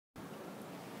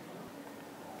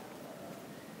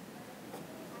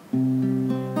Is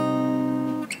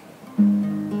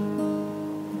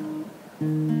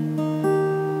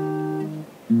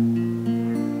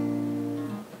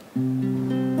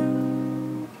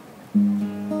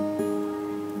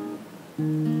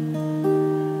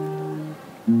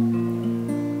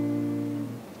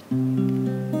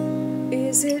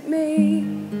it me?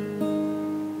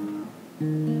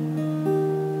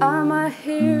 Am I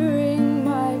hearing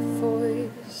my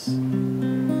voice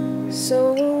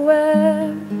so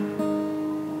aware?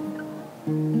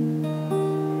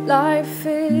 Life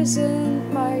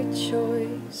isn't my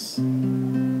choice,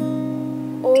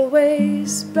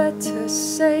 always better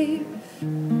safe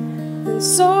than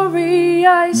sorry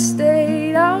I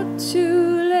stayed out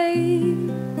too late,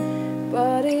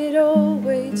 but it all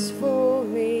waits for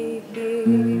me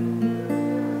here.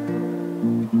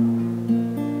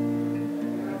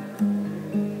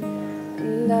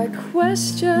 And I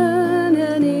question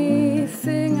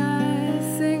anything I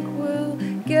think will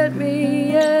get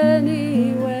me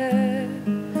anywhere,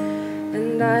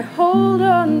 and I hold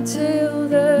on till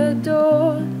the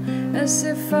dawn as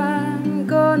if I'm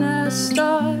gonna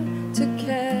start to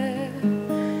care.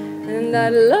 And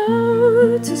I'd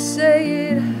love to say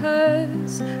it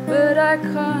hurts, but I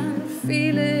can't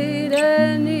feel it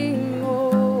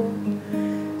anymore.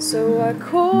 So I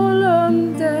call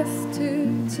on death to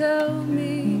tell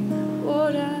me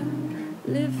what I'm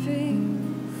living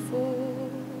for.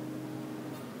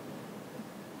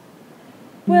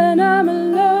 When I'm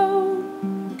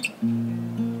alone,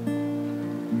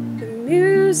 the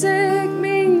music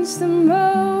means the most.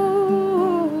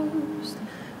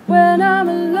 When I'm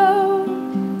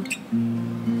alone,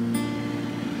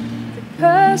 the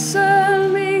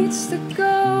person meets the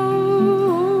ghost.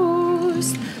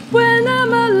 When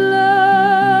I'm alone,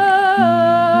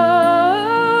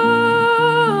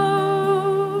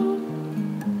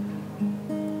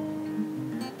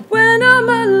 when I'm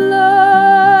alone,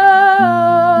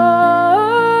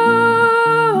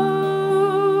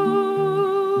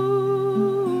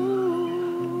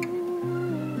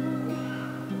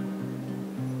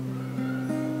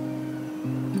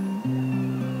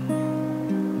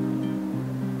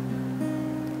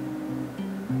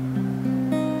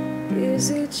 is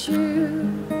it you?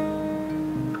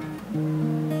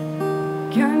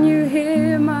 Can you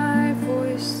hear my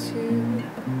voice too?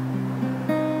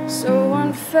 So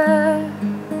unfair.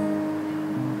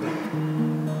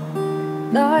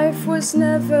 Life was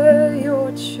never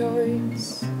your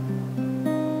choice.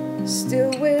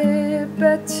 Still we're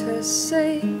better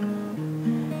safe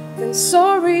than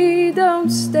sorry. Don't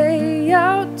stay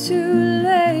out too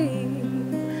late.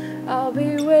 I'll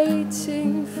be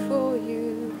waiting for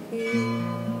you here.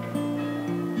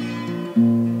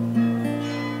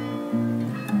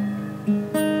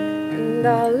 And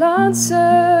I'll answer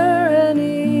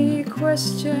any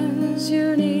questions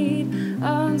you need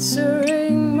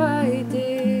answering, my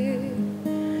dear.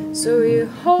 So you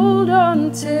hold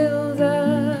on till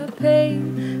the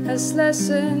pain has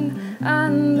lessened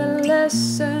and the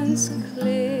lessons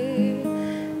clear.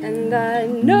 And I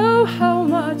know how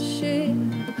much it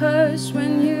hurts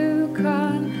when you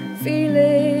can't feel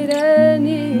it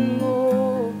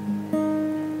anymore.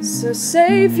 So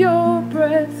save your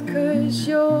breath, 'cause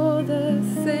you're the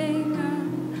thing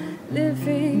I'm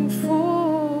living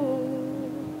for.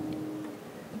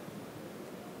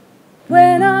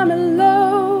 When I'm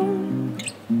alone,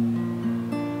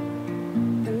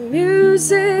 the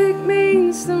music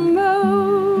means the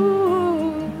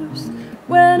most.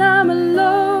 When I'm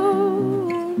alone,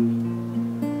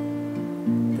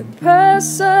 the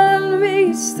person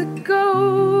meets the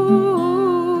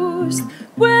ghost.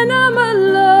 When I'm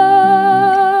alone,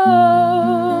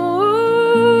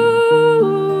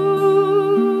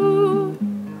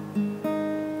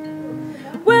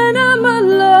 when I'm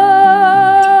alone.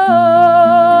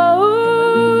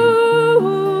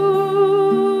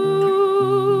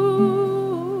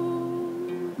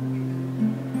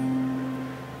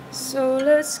 So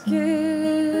let's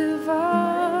give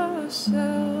ourselves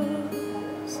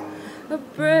a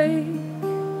break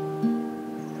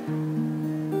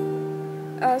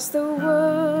as the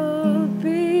world